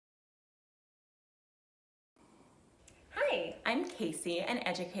I'm Casey, an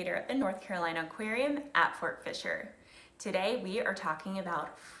educator at the North Carolina Aquarium at Fort Fisher. Today we are talking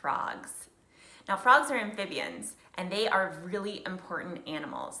about frogs. Now frogs are amphibians and they are really important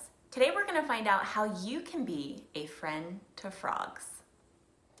animals. Today we're going to find out how you can be a friend to frogs.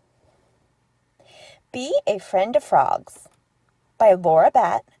 Be a Friend to Frogs by Laura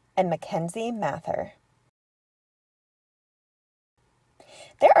Batt and Mackenzie Mather.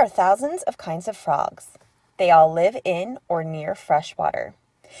 There are thousands of kinds of frogs. They all live in or near fresh water.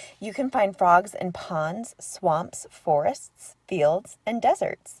 You can find frogs in ponds, swamps, forests, fields, and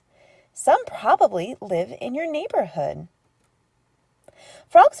deserts. Some probably live in your neighborhood.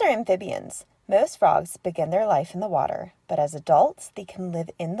 Frogs are amphibians. Most frogs begin their life in the water, but as adults, they can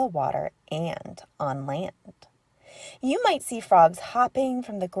live in the water and on land. You might see frogs hopping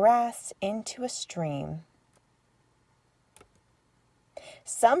from the grass into a stream.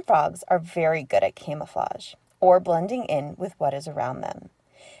 Some frogs are very good at camouflage, or blending in with what is around them.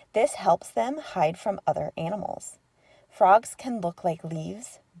 This helps them hide from other animals. Frogs can look like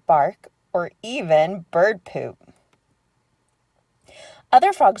leaves, bark, or even bird poop.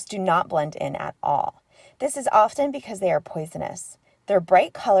 Other frogs do not blend in at all. This is often because they are poisonous. Their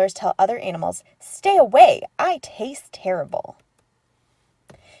bright colors tell other animals, "Stay away, I taste terrible."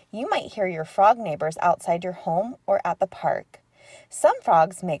 You might hear your frog neighbors outside your home or at the park. Some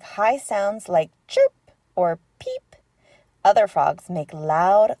frogs make high sounds like chirp or peep. Other frogs make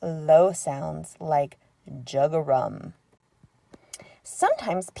loud, low sounds like jug o' rum.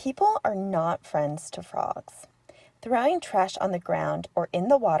 Sometimes people are not friends to frogs. Throwing trash on the ground or in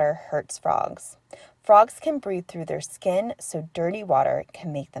the water hurts frogs. Frogs can breathe through their skin, so dirty water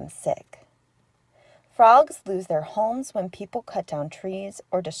can make them sick. Frogs lose their homes when people cut down trees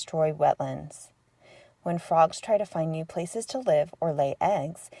or destroy wetlands. When frogs try to find new places to live or lay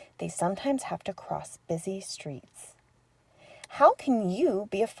eggs, they sometimes have to cross busy streets. How can you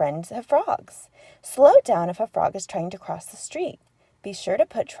be a friend to frogs? Slow down if a frog is trying to cross the street. Be sure to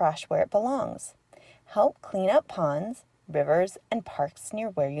put trash where it belongs. Help clean up ponds, rivers, and parks near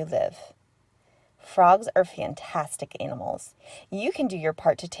where you live. Frogs are fantastic animals. You can do your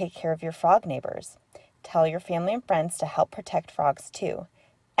part to take care of your frog neighbors. Tell your family and friends to help protect frogs too.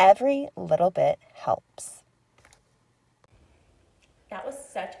 Every little bit helps. That was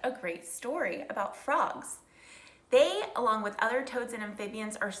such a great story about frogs. They, along with other toads and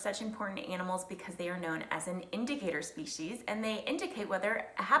amphibians, are such important animals because they are known as an indicator species and they indicate whether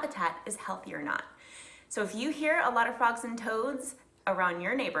a habitat is healthy or not. So if you hear a lot of frogs and toads around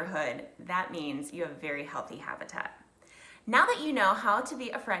your neighborhood, that means you have a very healthy habitat. Now that you know how to be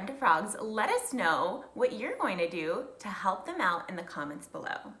a friend to frogs, let us know what you're going to do to help them out in the comments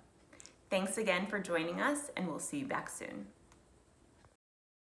below. Thanks again for joining us, and we'll see you back soon.